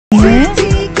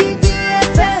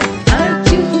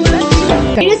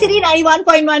City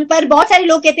 91.1 पर बहुत सारे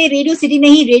लोग कहते हैं रेडियो सिटी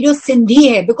नहीं रेडियो सिंधी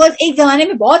है, बिकॉज एक जमाने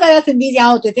में बहुत ज्यादा सिंधीज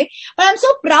यहाँ होते थे. But I am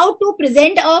so proud to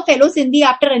present a fellow Sindhi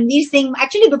after Ranveer Singh,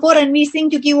 actually before Ranveer Singh,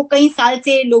 क्योंकि वो कई साल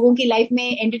से लोगों की लाइफ में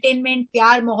एंटरटेनमेंट,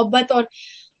 प्यार, मोहब्बत और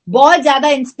बहुत ज्यादा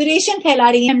इंस्पिरेशन फैला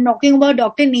रही है. Talking about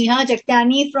doctor Neha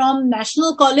जगत्यानी from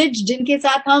national college, जिनके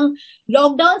साथ हम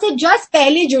लॉकडाउन से जस्ट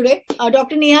पहले जुड़े.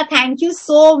 Doctor Neha, thank you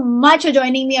so much for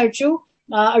joining me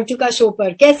Archu का शो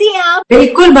पर. कैसी हैं आप?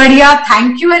 बिल्कुल बढ़िया,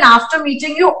 thank you. And after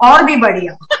meeting you और भी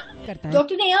बढ़िया.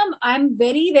 Doctor Neha, I am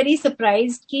very very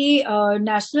surprise कि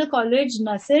नेशनल कॉलेज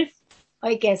न सिर्फ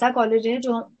एक ऐसा कॉलेज है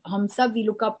जो हम सब we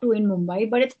look up to in Mumbai,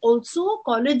 but it's also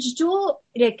college जो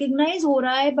रिकग्नाइज हो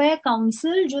रहा है बाय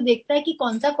काउंसिल, जो देखता है कि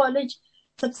कौन सा कॉलेज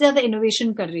सबसे ज्यादा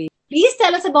इनोवेशन कर रही है. Please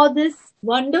tell us about this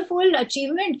wonderful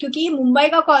achievement, क्योंकि ये मुंबई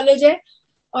का कॉलेज है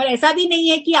और ऐसा भी नहीं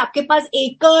है कि आपके पास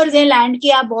एकर्स है लैंड के,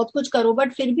 आप बहुत कुछ करो,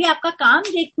 बट फिर भी आपका काम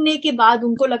देखने के बाद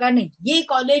उनको लगा नहीं ये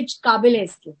कॉलेज काबिल है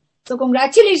इसके. सो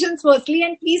congratulations firstly,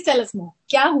 and please tell us मोर,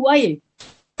 क्या हुआ ये?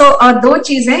 तो दो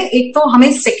चीजें. एक तो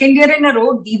हमें second year in a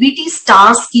row DBT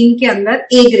star scheme के अंदर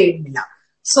ए ग्रेड मिला,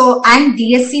 सो एंड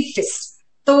डीएससी फिस्ट.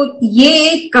 तो ये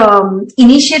एक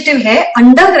इनिशिएटिव है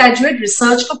अंडर ग्रेजुएट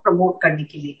रिसर्च को प्रमोट करने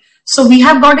के लिए. So we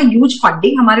have got a huge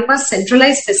funding. हमारे पास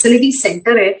सेंट्रलाइज फैसिलिटी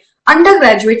सेंटर है अंडर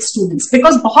ग्रेजुएट स्टूडेंट्स,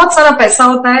 बिकॉज बहुत सारा पैसा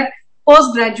होता है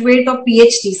पोस्ट ग्रेजुएट और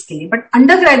पीएचडी के लिए, बट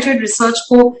अंडर ग्रेजुएट रिसर्च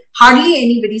को hardly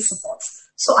anybody supports.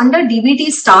 So under DBT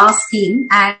Star scheme,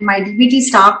 and my DBT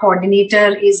Star coordinator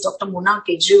is Dr. Mona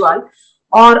Kejriwal,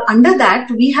 or under that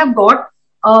we have got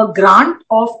a grant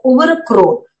of over 1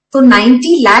 crore. So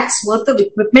 90 lakhs worth of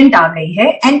equipment aa gayi hai,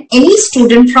 and any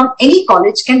student from any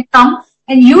college can come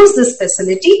and use this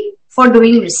facility for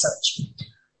doing research.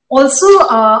 Also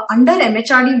under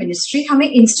MHRD ministry हमें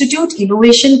Institute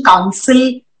Innovation Council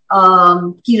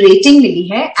की rating मिली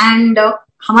है, and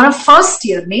हमारा first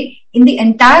year में in the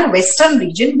entire western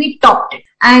region we topped it.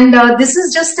 And this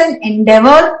is just an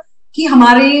Endeavour कि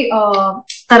हमारे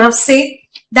तरफ say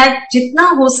that जितना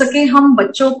हो सके हम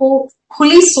बच्चों को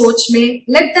खुली सोच में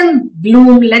let them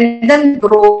Bloom, let them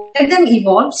grow, let them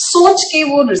evolve सोच के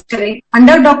वो करें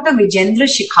अंडर डॉक्टर विजेंद्र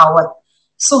शेखावत.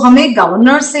 सो हमें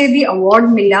गवर्नर से भी अवार्ड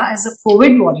मिला as a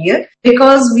Covid warrior,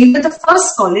 because we were the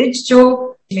first college जो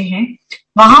में है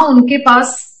वहां उनके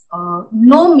पास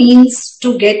no means to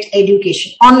get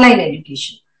education, online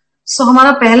education. So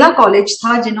हमारा पहला कॉलेज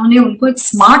था जिन्होंने उनको एक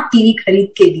स्मार्ट टीवी खरीद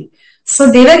के दी. So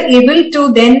they were able to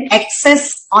then access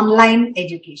online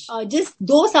education. जिस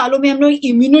 2 सालों में हम लोग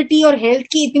इम्यूनिटी और हेल्थ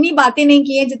की इतनी बातें नहीं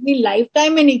की हैं जितनी लाइफ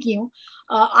टाइम में नहीं की हूँ,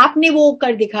 आपने वो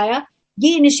कर दिखाया.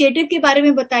 ये इनिशिएटिव के बारे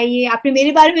में बताइए, आपने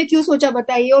मेरे बारे में क्यों सोचा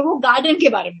बताइए, और वो गार्डन के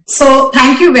बारे में. So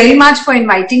thank you very much for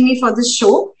inviting me for this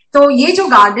show. तो ये जो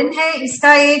गार्डन है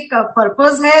इसका एक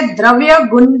पर्पस है द्रव्य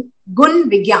गुण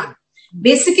विज्ञान,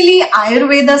 बेसिकली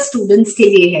आयुर्वेदा स्टूडेंट्स के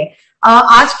लिए है.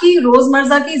 आज की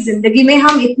रोजमर्रा की जिंदगी में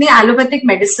हम इतने एलोपैथिक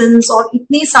मेडिसिन और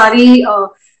इतनी सारी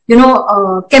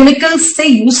केमिकल्स से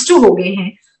यूज टू हो गए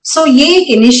हैं. सो ये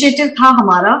एक इनिशिएटिव था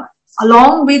हमारा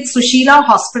along with Sushila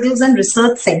hospitals and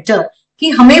research centre कि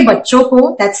हमें बच्चों को,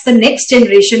 दैट्स द नेक्स्ट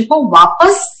जनरेशन को,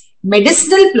 वापस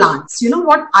medicinal plants, you know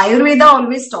what Ayurveda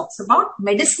always talks about,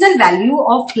 medicinal value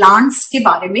of plants के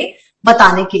बारे में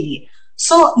बताने के लिए.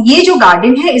 So ये जो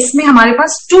गार्डन है इसमें हमारे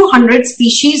पास 200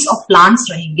 species of plants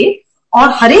रहेंगे, और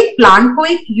हर एक प्लांट को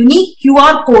एक यूनिक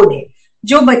QR कोड है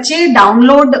जो बच्चे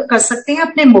डाउनलोड कर सकते हैं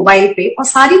अपने मोबाइल पे और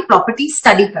सारी प्रॉपर्टी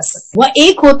स्टडी कर सकते हैं. वह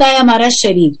एक होता है हमारा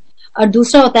शरीर और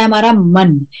दूसरा होता है हमारा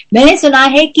मन. मैंने सुना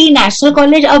है कि नेशनल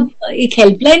कॉलेज अब एक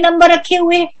हेल्पलाइन नंबर रखे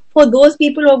हुए हैं for those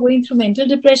people who are going through mental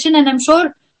depression, and I'm sure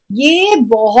ये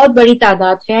बहुत बड़ी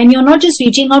तादाद है. And you're not just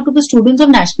reaching out to the students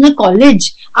of national college.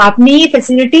 आपने ये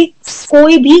फैसिलिटी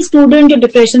कोई भी स्टूडेंट जो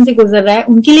डिप्रेशन से गुजर रहा है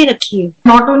उनके लिए रखी है.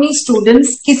 नॉट ओनली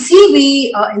स्टूडेंट्स, किसी भी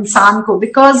इंसान को,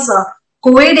 बिकॉज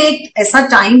कोविड एक ऐसा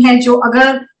टाइम है जो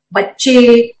अगर बच्चे,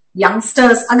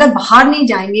 यंगस्टर्स अगर बाहर नहीं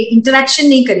जाएंगे, इंटरेक्शन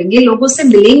नहीं करेंगे, लोगों से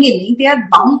मिलेंगे नहीं, they are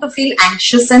bound to feel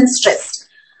anxious and stressed.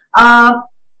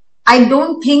 I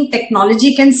don't think technology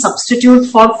can substitute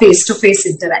for face-to-face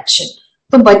interaction.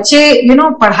 तो बच्चे,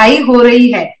 पढ़ाई हो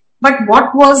रही है, but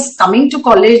what was coming to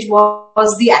college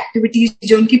was the activities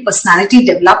जो उनकी personality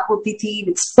develop होती थी,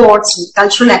 with sports, with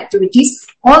cultural activities,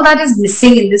 all that is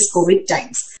missing in this COVID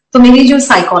times. तो मेरी जो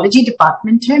psychology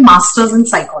department है, masters in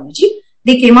psychology,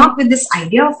 they came up with this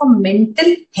idea of a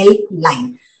mental health line.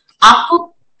 आपको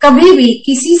कभी भी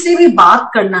किसी से भी बात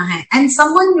करना है, and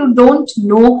someone you don't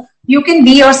know, you can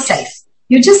be yourself.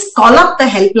 You just call up the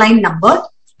helpline number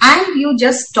and you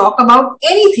just talk about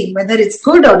anything, whether it's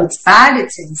good or it's bad,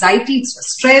 it's anxiety, it's your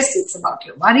stress, it's about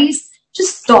your worries.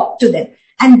 Just talk to them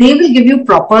and they will give you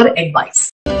proper advice.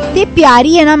 इतनी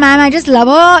प्यारी है ना ma'am, I just love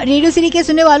her. Radio city के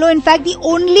सुनने वालों, in fact the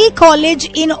only college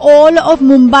in all of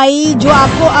Mumbai जो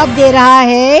आपको अब दे रहा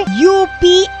है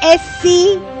यूपीएससी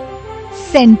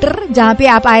सेंटर, जहाँ पे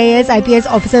आप आईएएस आईपीएस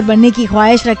ऑफिसर बनने की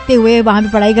ख्वाहिश रखते हुए वहाँ पे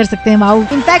पढ़ाई कर सकते हैं. वाओ.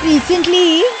 इनफैक्ट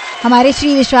रिसेंटली हमारे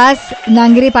श्री विश्वास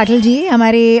नांगरे पाटिल जी,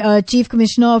 हमारे चीफ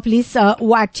कमिश्नर ऑफ पुलिस,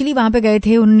 वो एक्चुअली वहां पे गए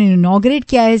थे. उन्होंने इनॉग्रेट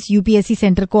किया है इस यूपीएससी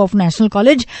सेंटर को ऑफ नेशनल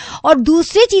कॉलेज, और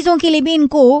दूसरी चीजों के लिए भी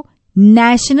इनको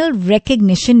नेशनल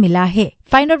रिकग्निशन मिला है.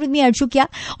 Find out with me Archu क्या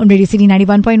on radio city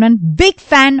 91.1. Big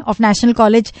fan of national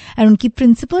college and उनकी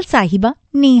प्रिंसिपल साहिबा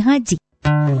Neha ji.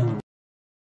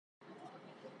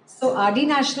 So RD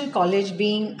National College,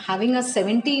 being having a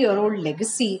 70-year-old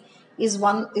legacy, is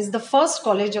the first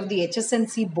college of the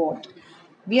HSNC board.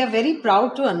 We are very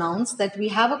proud to announce that we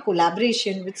have a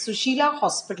collaboration with Sushila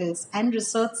Hospitals and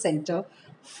Research Center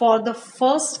for the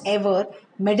first ever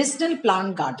medicinal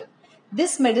plant garden.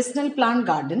 This medicinal plant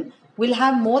garden will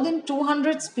have more than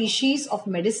 200 species of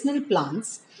medicinal plants,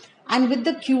 and with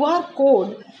the QR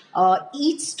code,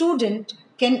 each student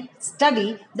can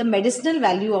study the medicinal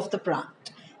value of the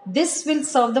plant. This will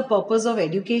serve the purpose of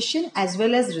education as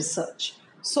well as research.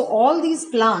 So all these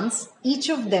plants, each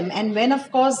of them, and when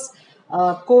of course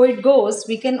COVID goes,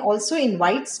 we can also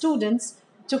invite students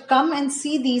to come and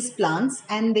see these plants,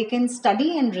 and they can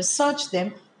study and research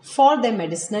them for their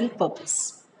medicinal purpose.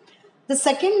 The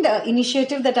second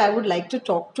initiative that I would like to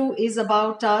talk to is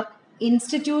about our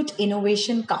Institute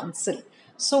Innovation Council.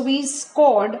 So we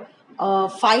scored a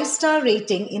 5-star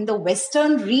rating in the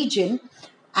Western region,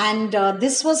 and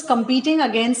this was competing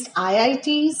against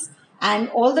IITs and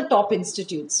all the top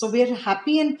institutes. So we're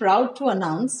happy and proud to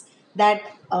announce that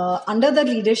under the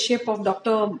leadership of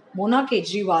Dr. Mona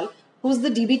Kejriwal, who's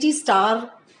the DBT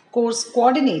Star Course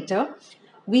Coordinator,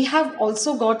 we have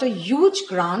also got a huge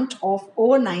grant of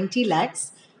over 90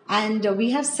 lakhs, and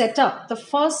we have set up the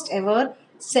first ever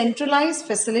centralized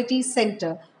facility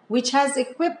center which has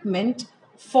equipment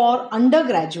for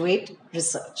undergraduate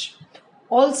research.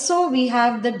 Also, we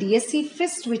have the DSC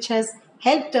FIST, which has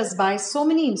helped us buy so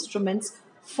many instruments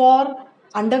for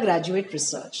undergraduate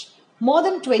research. More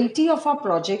than 20 of our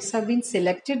projects have been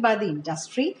selected by the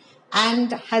industry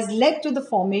and has led to the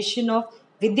formation of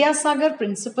Vidyasagar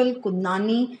Principal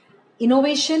Kundnani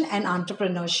Innovation and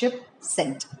Entrepreneurship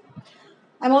Center.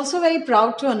 I'm also very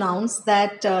proud to announce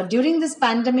that during this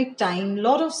pandemic time, a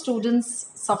lot of students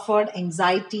suffered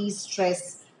anxiety,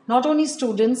 stress. Not only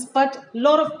students, but a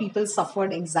lot of people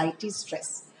suffered anxiety,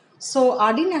 stress. So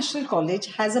RD National College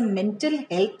has a mental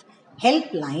health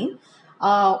helpline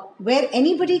where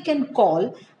anybody can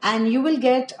call, and you will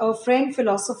get a friend,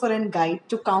 philosopher and guide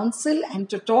to counsel and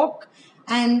to talk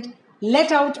and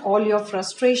let out all your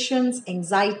frustrations,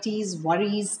 anxieties,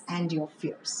 worries and your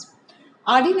fears.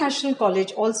 RD National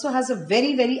College also has a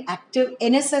very, very active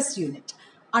NSS unit.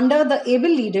 Under the able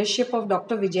leadership of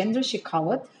Dr. Vijendra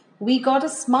Shekhawat, we got a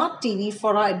smart TV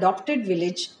for our adopted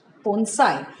village,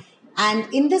 Ponsai.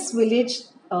 And in this village,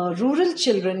 rural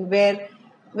children were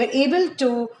able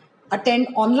to attend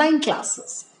online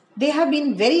classes. They have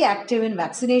been very active in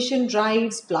vaccination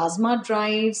drives, plasma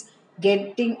drives,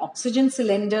 getting oxygen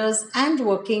cylinders, and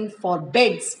working for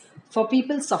beds for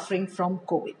people suffering from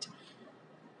COVID.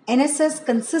 NSS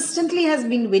consistently has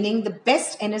been winning the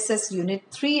best NSS unit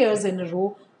 3 years in a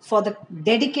row for the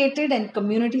dedicated and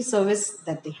community service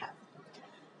that they have.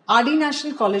 RD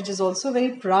National College is also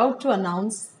very proud to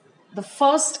announce the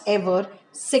first ever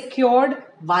secured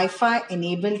Wi-Fi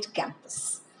enabled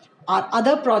campus. Our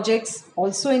other projects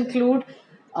also include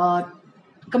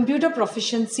computer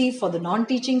proficiency for the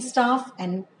non-teaching staff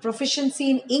and proficiency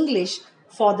in English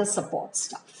for the support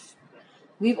staff.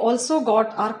 We've also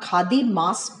got our Khadi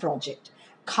Mask project.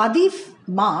 Khadi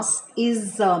Mask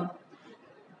is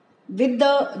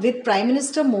with Prime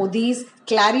Minister Modi's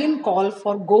clarion call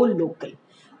for go local.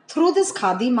 Through this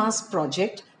Khadi Mask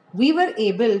project, we were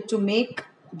able to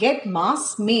get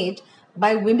masks made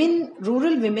by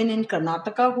rural women in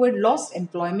Karnataka who had lost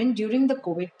employment during the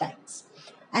COVID times.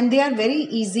 And they are very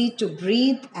easy to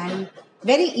breathe and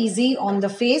very easy on the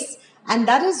face. And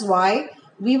that is why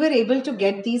we were able to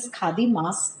get these Khadi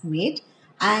masks made.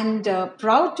 And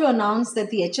proud to announce that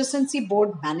the HSNC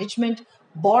board management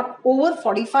bought over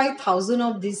 45,000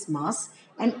 of these masks,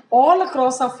 and all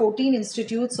across our 14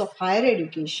 institutes of higher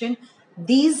education,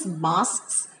 these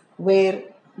masks were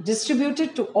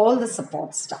distributed to all the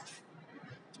support staff.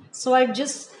 So I'd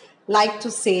just like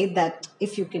to say that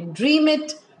if you can dream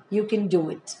it, you can do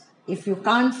it. If you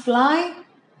can't fly,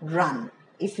 run.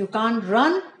 If you can't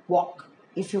run, walk.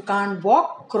 If you can't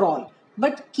walk, crawl.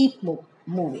 But keep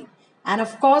moving. And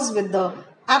of course, with the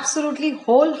absolutely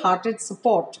wholehearted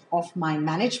support of my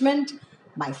management,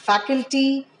 my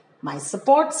faculty, my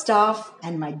support staff,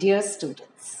 and my dear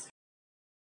students.